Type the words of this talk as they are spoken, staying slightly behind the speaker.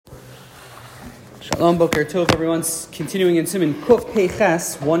Shalom, Boker Tov, everyone. Continuing in Siman Kuf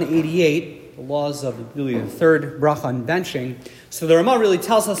Peiches 188, the laws of the third Bracha on Bentching. So the Ramah really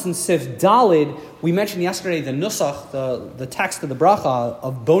tells us in Sif Dalid, we mentioned yesterday the Nusach, the text of the Bracha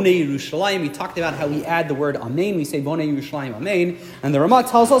of Bonei Yerushalayim. We talked about how we add the word Amen. We say Bonei Yerushalayim Amen. And the Ramah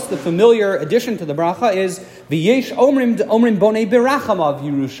tells us the familiar addition to the Bracha is V'yesh Omrim Bonei Berachamav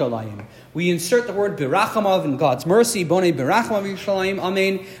Yerushalayim. We insert the word Berachamav in God's mercy, Bonei Berachamav Yerushalayim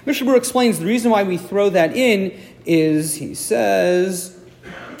Amen. Mishnah Berurah explains the reason why we throw that in is, he says,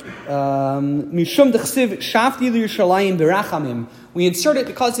 Mishum dechsiv shafti l'Yerushalayim berachamim. We insert it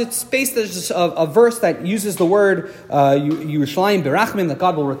because it's based as a verse that uses the word Yerushalayim berachamim, that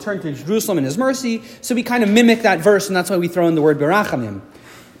God will return to Jerusalem in His mercy. So we kind of mimic that verse, and that's why we throw in the word berachamim.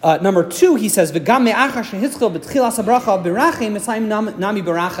 Number two, he says, "V'gam me'achar shehitzchil b'tchilas habracha berachim etzayim nami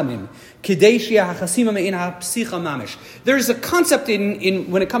berachamim kidei sheyeh hachasima me'in hapsicha mamish." There's a concept in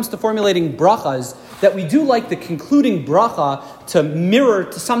when it comes to formulating brachas that we do like the concluding bracha to mirror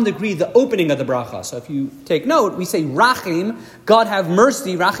to some degree the opening of the bracha. So if you take note, we say Rachim, God have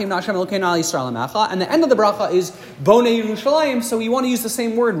mercy, Rachim Na'Hashem Elokeinu al Yisrael Ha'mecha, and the end of the bracha is Bonei Yerushalayim. So we want to use the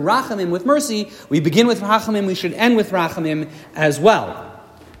same word Rachamim with mercy. We begin with Rachamim, we should end with Rachamim as well.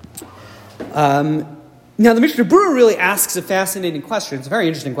 Now the Mishnah Berurah really asks a fascinating question. It's a very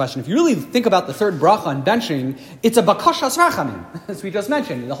interesting question. If you really think about the third bracha on Bentching, it's a bakashas rachamim, as we just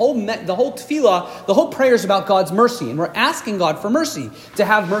mentioned. The whole tefillah, the whole prayer is about God's mercy, and we're asking God for mercy, to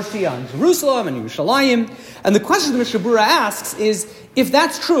have mercy on Jerusalem and Yerushalayim. And the question the Mishnah Berurah asks is, if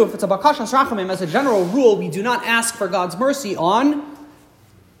that's true, if it's a bakashas rachamim, as a general rule, we do not ask for God's mercy on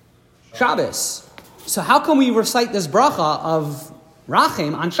Shabbos. So how can we recite this bracha of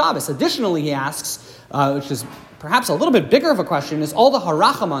Rachim on Shabbos? Additionally, he asks, which is perhaps a little bit bigger of a question, is all the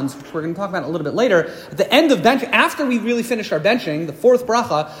harachamans, which we're going to talk about a little bit later, at the end of benching, after we really finish our benching, the fourth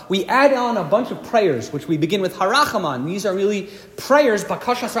bracha, we add on a bunch of prayers, which we begin with harachaman. These are really prayers,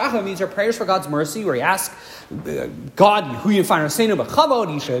 bakashas rachamim, these are prayers for God's mercy, where he asks God, who you find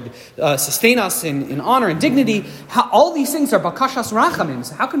He should sustain us in honor and dignity. All these things are bakashas rachamim.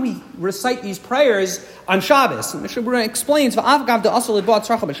 So how can we recite these prayers on Shabbos? And Mishnah Berurah explains,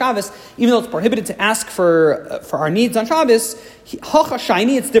 even though it's prohibited to ask for our needs on Shabbos,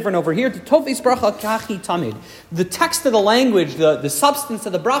 it's different over here. The text of the language, the substance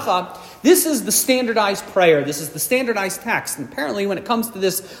of the bracha, this is the standardized prayer. This is the standardized text. And apparently, when it comes to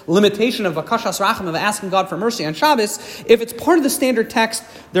this limitation of bakashas racham, of asking God for mercy on Shabbos, if it's part of the standard text,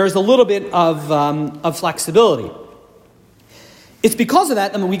 there's a little bit of flexibility. It's because of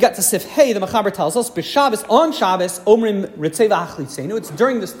that, we got to Sif Hey, the Mechaber tells us, B'Shabbos, on Shabbos, Omrim Ritzei v'Achlitzenu. It's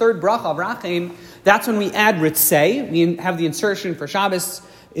during this third bracha of Rachim, that's when we add Ritzei. We have the insertion for Shabbos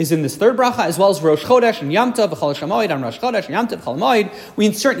is in this third bracha, as well as Rosh Chodesh and Yom Tov, V'chol Shamoid, on Rosh Chodesh and Yom Tov, V'chol Moed. We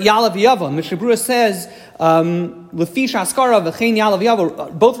insert Yalav Yavo. Mishnah Berurah says, Lefi Shaskara v'chein Yalav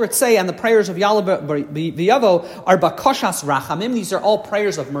Yavo, both Ritzei and the prayers of Yalav Yavo are bakashas rachamim. These are all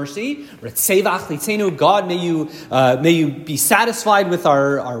prayers of mercy. Ritzei v'achlitzenu, God, may you be satisfied with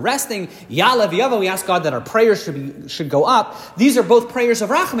our resting. Yalav Yavo, we ask God that our prayers should go up. These are both prayers of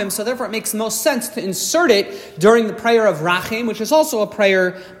rachamim, so therefore it makes the most sense to insert it during the prayer of rachim, which is also a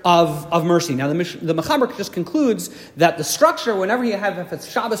prayer of mercy. Now the Mechaber just concludes that the structure, whenever you have, if it's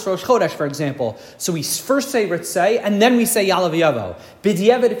Shabbos Rosh Chodesh, for example, so we first say Ritzei, and then we say Yalav Yavo.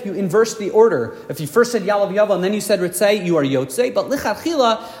 B'diavad, if you inverse the order, if you first said Yalav Yavo and then you said Ritzei, you are Yotzei. But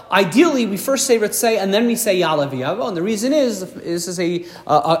Lichatchila, ideally, we first say Ritzei and then we say Yalav Yavo. And the reason is, this is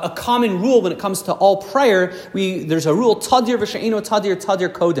a common rule when it comes to all prayer. There's a rule, Tadir v'she'eno Tadir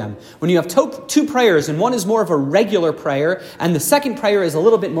Kodem. When you have two prayers, and one is more of a regular prayer, and the second prayer is a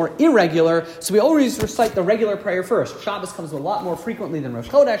little bit more irregular, so we always recite the regular prayer first. Shabbos comes a lot more frequently than Rosh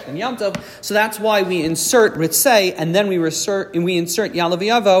Chodesh, than Yom Tov, so that's why we insert Ritzei, and then we insert Yalav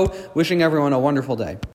Yavo, wishing everyone a wonderful day.